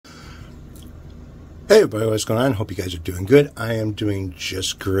Hey everybody, what's going on? Hope you guys are doing good. I am doing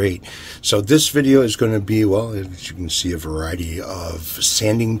just great. So this video is going to be, well, as you can see, a variety of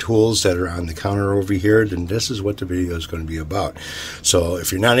sanding tools that are on the counter over here. Then this is what the video is going to be about. So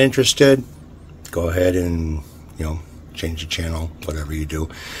if you're not interested, go ahead and, change the channel, whatever you do.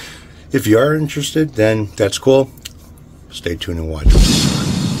 If you are interested, then that's cool. Stay tuned and watch.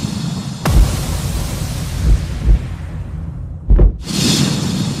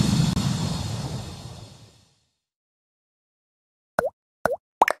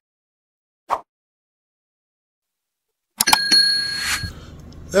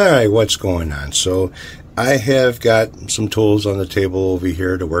 Alright, what's going on? So I have got some tools on the table over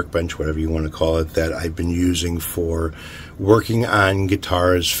here, the workbench, whatever you want to call it, that I've been using for working on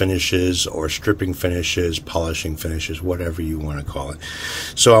guitars, finishes, or stripping finishes, polishing finishes, whatever you want to call it.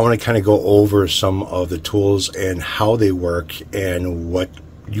 So I want to kind of go over some of the tools and how they work and what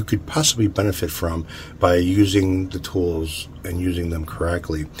you could possibly benefit from by using the tools and using them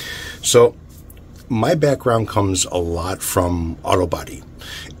correctly. So my background comes a lot from auto body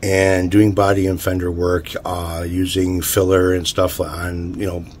and doing body and fender work, using filler and stuff on,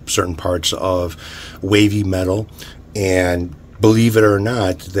 certain parts of wavy metal. And believe it or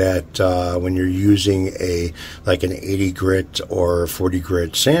not, that when you're using like an 80 grit or 40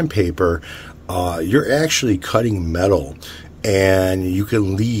 grit sandpaper, you're actually cutting metal, and you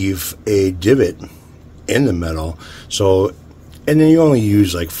can leave a divot in the metal. And then you only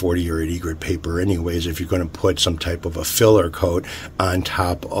use like 40 or 80 grit paper anyways if you're going to put some type of a filler coat on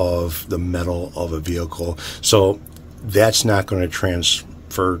top of the metal of a vehicle. So that's not going to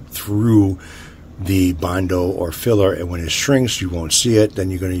transfer through the Bondo or filler, and when it shrinks you won't see it. Then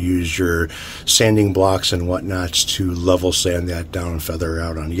you're going to use your sanding blocks and whatnots to level sand that down and feather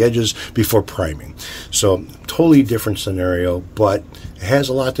out on the edges before priming. So totally different scenario, but it has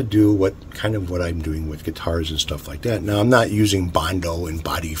a lot to do with kind of what I'm doing with guitars and stuff like that. Now I'm not using Bondo and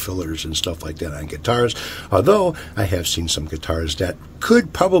body fillers and stuff like that on guitars, although I have seen some guitars that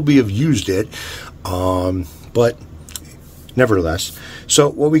could probably have used it, but nevertheless. So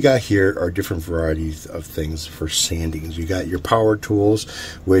what we got here are different varieties of things for sanding. You got your power tools,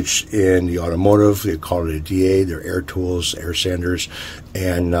 which in the automotive they call it a DA. They're air tools, air sanders,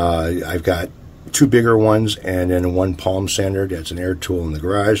 and I've got two bigger ones and then one palm sander. That's an air tool in the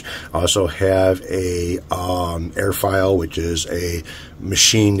garage. I also have a air file, which is a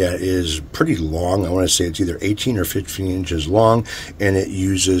machine that is pretty long. I want to say it's either 18 or 15 inches long, and it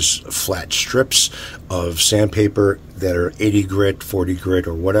uses flat strips of sandpaper that are 80 grit, 40 grit,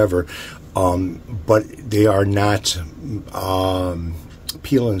 or whatever, but they are not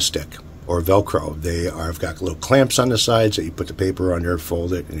peel and stick or Velcro. I've got little clamps on the sides that you put the paper under,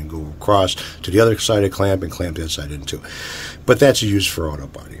 fold it, and then go across to the other side of the clamp and clamp that side in too. But that's used for auto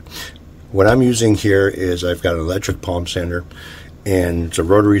body. What I'm using here is I've got an electric palm sander, and it's a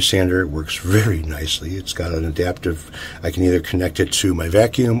rotary sander. It works very nicely. It's got an adaptive. I can either connect it to my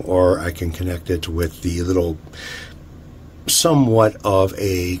vacuum or I can connect it with the little somewhat of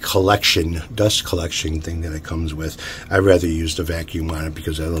a dust collection thing that it comes with. I'd rather use the vacuum on it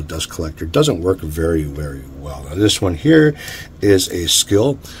because that little dust collector doesn't work very, very well. Now this one here is a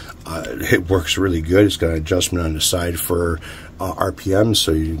skill. It works really good. It's got an adjustment on the side for RPM,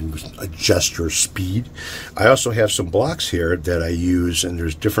 so you can adjust your speed. I also have some blocks here that I use, and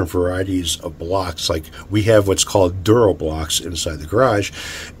there's different varieties of blocks. Like we have what's called Duro blocks inside the garage,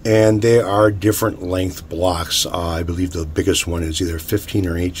 and they are different length blocks. I believe the biggest one is either 15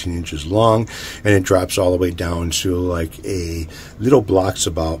 or 18 inches long, and it drops all the way down to like a little blocks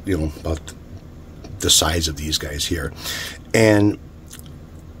about the size of these guys here. And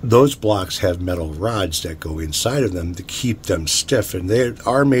those blocks have metal rods that go inside of them to keep them stiff, and they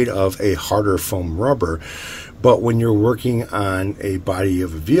are made of a harder foam rubber. But when you're working on a body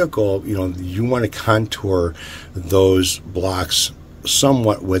of a vehicle, you want to contour those blocks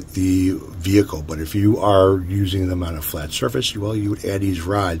somewhat with the vehicle. But if you are using them on a flat surface, well, you would add these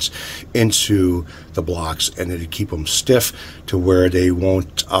rods into the blocks, and it'd keep them stiff to where they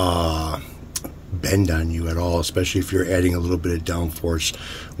won't bend on you at all, especially if you're adding a little bit of downforce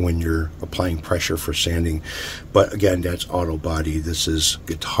when you're applying pressure for sanding. But again, that's auto body. This is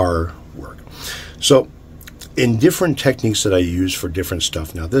guitar work. So in different techniques that I use for different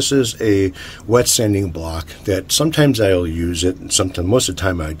stuff. Now this is a wet sanding block that sometimes I'll use it, and sometimes, most of the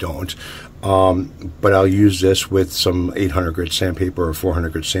time I don't. But I'll use this with some 800 grit sandpaper or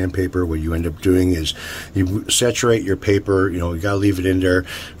 400 grit sandpaper. What you end up doing is you saturate your paper. You got to leave it in there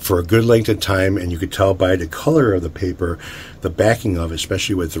for a good length of time, and you could tell by the color of the paper, the backing of it,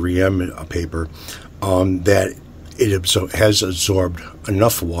 especially with 3M paper, that has absorbed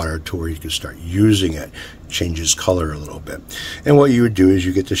enough water to where you can start using it. Changes color a little bit. And what you would do is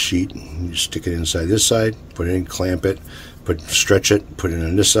you get the sheet, you stick it inside this side, put it in, clamp it, stretch it, put it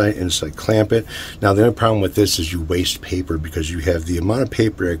on this side, inside, clamp it. Now the only problem with this is you waste paper, because you have the amount of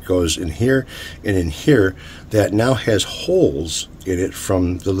paper that goes in here and in here that now has holes in it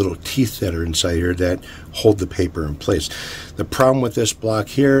from the little teeth that are inside here that hold the paper in place. The problem with this block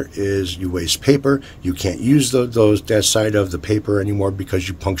here is you waste paper. You can't use that side of the paper anymore because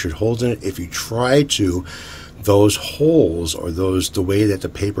you punctured holes in it. If you try to, those holes, or the way that the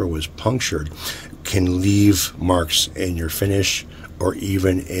paper was punctured, can leave marks in your finish, or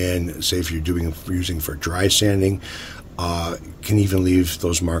even in, say, if you're using for dry sanding, can even leave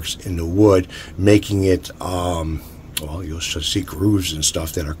those marks in the wood, making it well, you'll see grooves and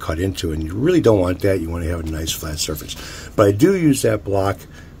stuff that are cut into it, and you really don't want that. You want to have a nice flat surface. But I do use that block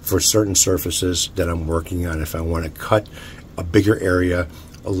for certain surfaces that I'm working on if I want to cut a bigger area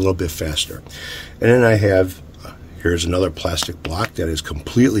a little bit faster. And then I have, here's another plastic block that is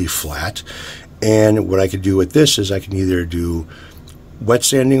completely flat. And what I could do with this is I can either do wet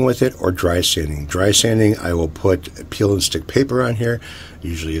sanding with it or dry sanding. Dry sanding, I will put peel and stick paper on here.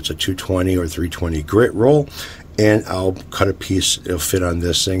 Usually it's a 220 or 320 grit roll. And I'll cut a piece, it'll fit on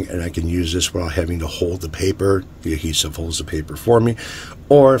this thing, and I can use this without having to hold the paper. The adhesive holds the paper for me.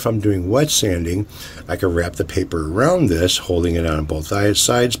 Or if I'm doing wet sanding, I can wrap the paper around this, holding it on both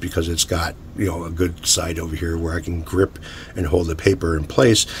sides, because it's got, you know, a good side over here where I can grip and hold the paper in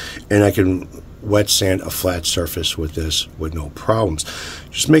place, and I can wet sand a flat surface with this with no problems.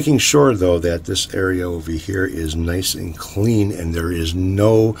 Just making sure though that this area over here is nice and clean, and there is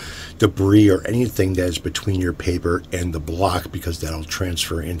no debris or anything that is between your paper and the block, because that'll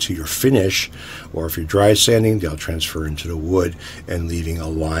transfer into your finish, or if you're dry sanding, they'll transfer into the wood and leaving a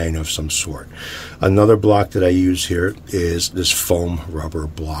line of some sort. Another block that I use here is this foam rubber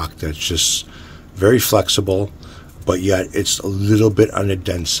block that's just very flexible, but yet it's a little bit on the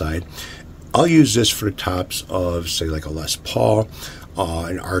dense side. I'll use this for the tops of, say, like a Les Paul,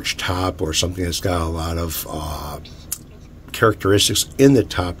 an arch top, or something that's got a lot of characteristics in the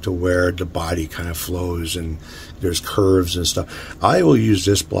top to where the body kind of flows and there's curves and stuff. I will use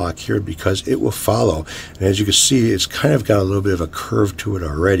this block here because it will follow. And as you can see, it's kind of got a little bit of a curve to it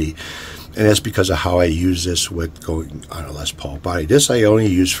already. And that's because of how I use this with going on a Les Paul body. This I only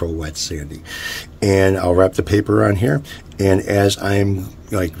use for wet sanding. And I'll wrap the paper on here. And as I'm,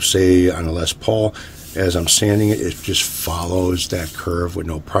 like, say, on a Les Paul, as I'm sanding it, it just follows that curve with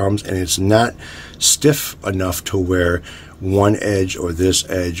no problems. And it's not stiff enough to where one edge or this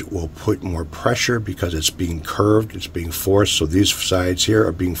edge will put more pressure, because it's being curved, it's being forced. So these sides here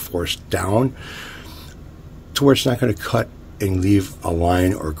are being forced down to where it's not going to cut and leave a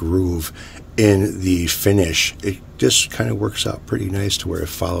line or groove in the finish. It just kind of works out pretty nice to where it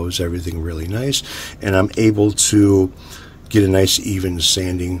follows everything really nice, and I'm able to get a nice even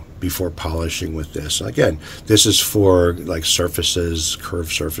sanding before polishing with this. Again, this is for like surfaces,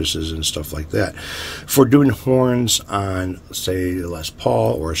 curved surfaces and stuff like that. For doing horns on, say, a Les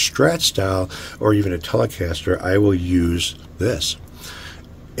Paul or a Strat style or even a Telecaster, I will use this.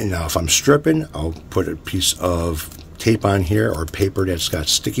 And now if I'm stripping, I'll put a piece of tape on here, or paper that's got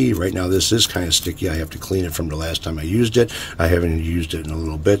sticky. Right now this is kind of sticky. I have to clean it from the last time I used it. I haven't used it in a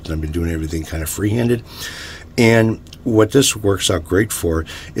little bit, and I've been doing everything kind of freehanded. And what this works out great for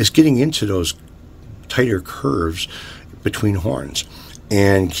is getting into those tighter curves between horns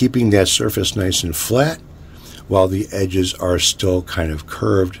and keeping that surface nice and flat while the edges are still kind of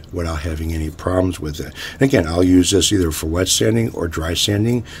curved without having any problems with it. And again, I'll use this either for wet sanding or dry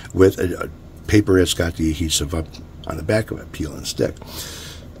sanding with a paper that's got the adhesive up on the back of it, peel and stick.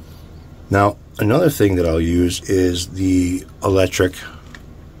 Now, another thing that I'll use is the electric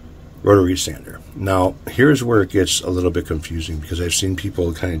rotary sander. Now, here's where it gets a little bit confusing, because I've seen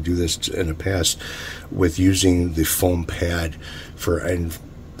people kind of do this in the past with using the foam pad for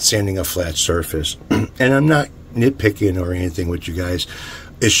sanding a flat surface. And I'm not nitpicking or anything with you guys.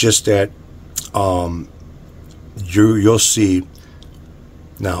 It's just that you'll see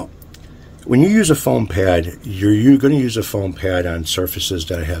now, when you use a foam pad, you're going to use a foam pad on surfaces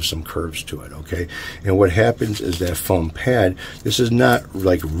that have some curves to it, okay? And what happens is that foam pad, this is not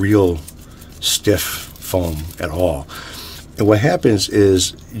like real stiff foam at all. And what happens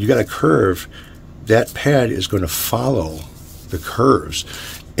is you got a curve, that pad is going to follow the curves.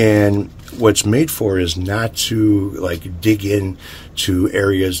 And what's made for is not to like dig in to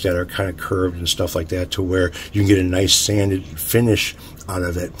areas that are kind of curved and stuff like that, to where you can get a nice sanded finish out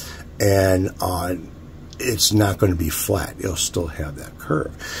of it. And it's not going to be flat. It'll still have that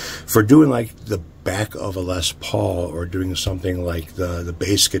curve. For doing like the back of a Les Paul, or doing something like the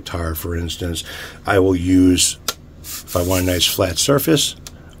bass guitar, for instance, I will use, if I want a nice flat surface,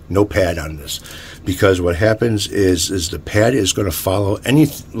 no pad on this, because what happens is the pad is going to follow any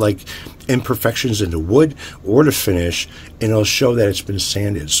like imperfections in the wood or the finish, and it'll show that it's been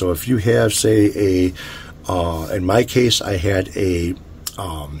sanded. So if you have, say, in my case, I had a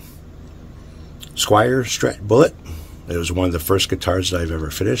Squier Strat Bullet. It was one of the first guitars that I've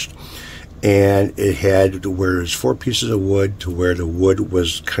ever finished, and it had where there's 4 pieces of wood to where the wood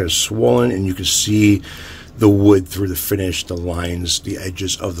was kind of swollen, and you could see the wood through the finish, the lines, the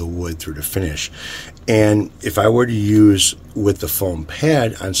edges of the wood through the finish. And if I were to use with the foam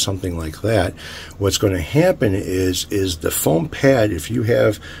pad on something like that, what's going to happen is the foam pad, if you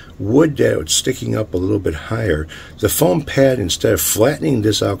have wood that's sticking up a little bit higher, the foam pad, instead of flattening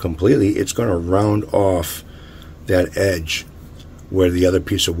this out completely, it's going to round off that edge where the other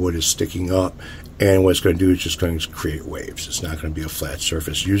piece of wood is sticking up. And what it's going to do is just going to create waves. It's not going to be a flat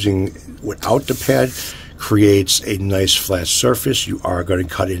surface. Using without the pad creates a nice flat surface. You are going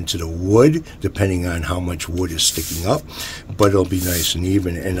to cut into the wood depending on how much wood is sticking up, but it'll be nice and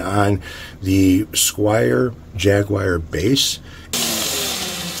even. And on the Squier Jaguar bass,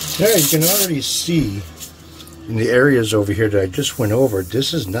 there you can already see in the areas over here that I just went over,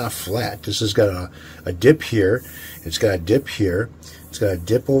 this is not flat. This has got a dip here. It's got a dip here. It's got a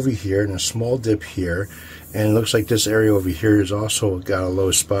dip over here and a small dip here. And it looks like this area over here has also got a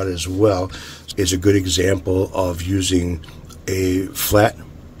low spot as well. It's a good example of using a flat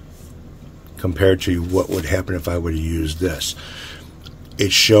compared to what would happen if I would have used this.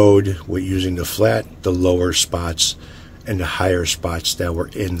 It showed with using the flat, the lower spots and the higher spots that were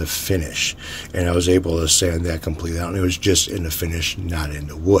in the finish. And I was able to sand that completely out. And it was just in the finish, not in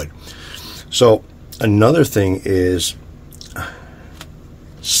the wood. So another thing is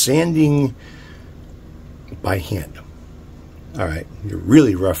sanding by hand. All right, you're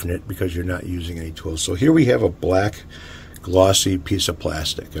really roughing it because you're not using any tools. So here we have a black glossy piece of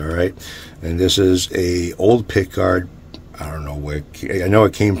plastic, all right? And this is a old pick guard. I don't know where, I know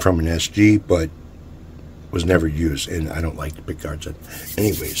it came from an SG, but was never used, and I don't like pick guards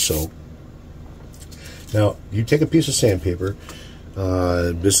anyway. So now you take a piece of sandpaper.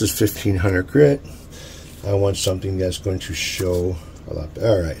 This is 1500 grit. I want something that's going to show a lot.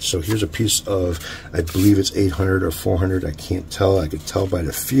 All right, so here's a piece of, I believe it's 800 or 400. I can't tell. I could tell by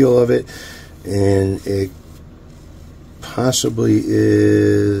the feel of it, and it possibly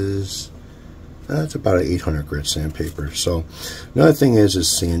is. It's about an 800 grit sandpaper. So another thing is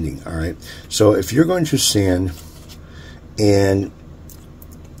sanding. All right, so if you're going to sand, and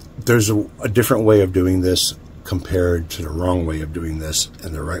there's a different way of doing this compared to the wrong way of doing this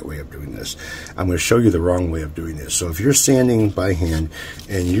and the right way of doing this. I'm going to show you the wrong way of doing this. So if you're sanding by hand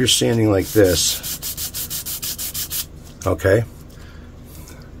and you're sanding like this, okay,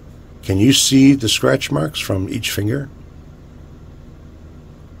 can you see the scratch marks from each finger?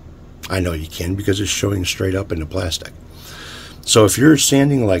 I know you can because it's showing straight up in the plastic. So if you're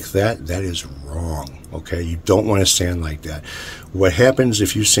sanding like that, that is wrong. Okay, you don't want to sand like that. What happens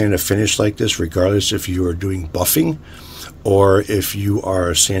if you sand a finish like this, regardless if you are doing buffing or if you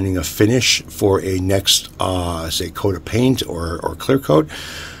are sanding a finish for a next, say, coat of paint or clear coat,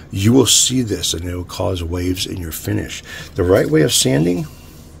 you will see this and it will cause waves in your finish. The right way of sanding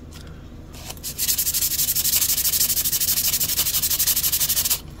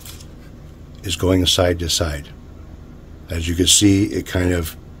is going side to side. As you can see, it kind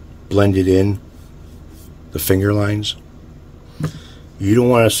of blended in the finger lines. You don't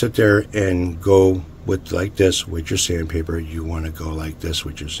want to sit there and go with like this with your sandpaper. You want to go like this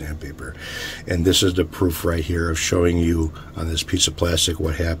with your sandpaper. And this is the proof right here of showing you on this piece of plastic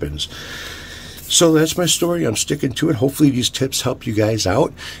what happens. So that's my story. I'm sticking to it. Hopefully these tips help you guys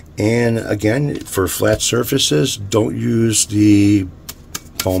out. And again, for flat surfaces, don't use the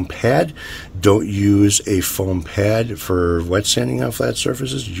foam pad. Don't use a foam pad for wet sanding on flat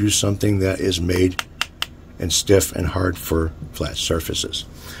surfaces. Use something that is made and stiff and hard for flat surfaces.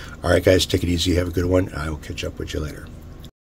 All right, guys, take it easy. Have a good one. I will catch up with you later.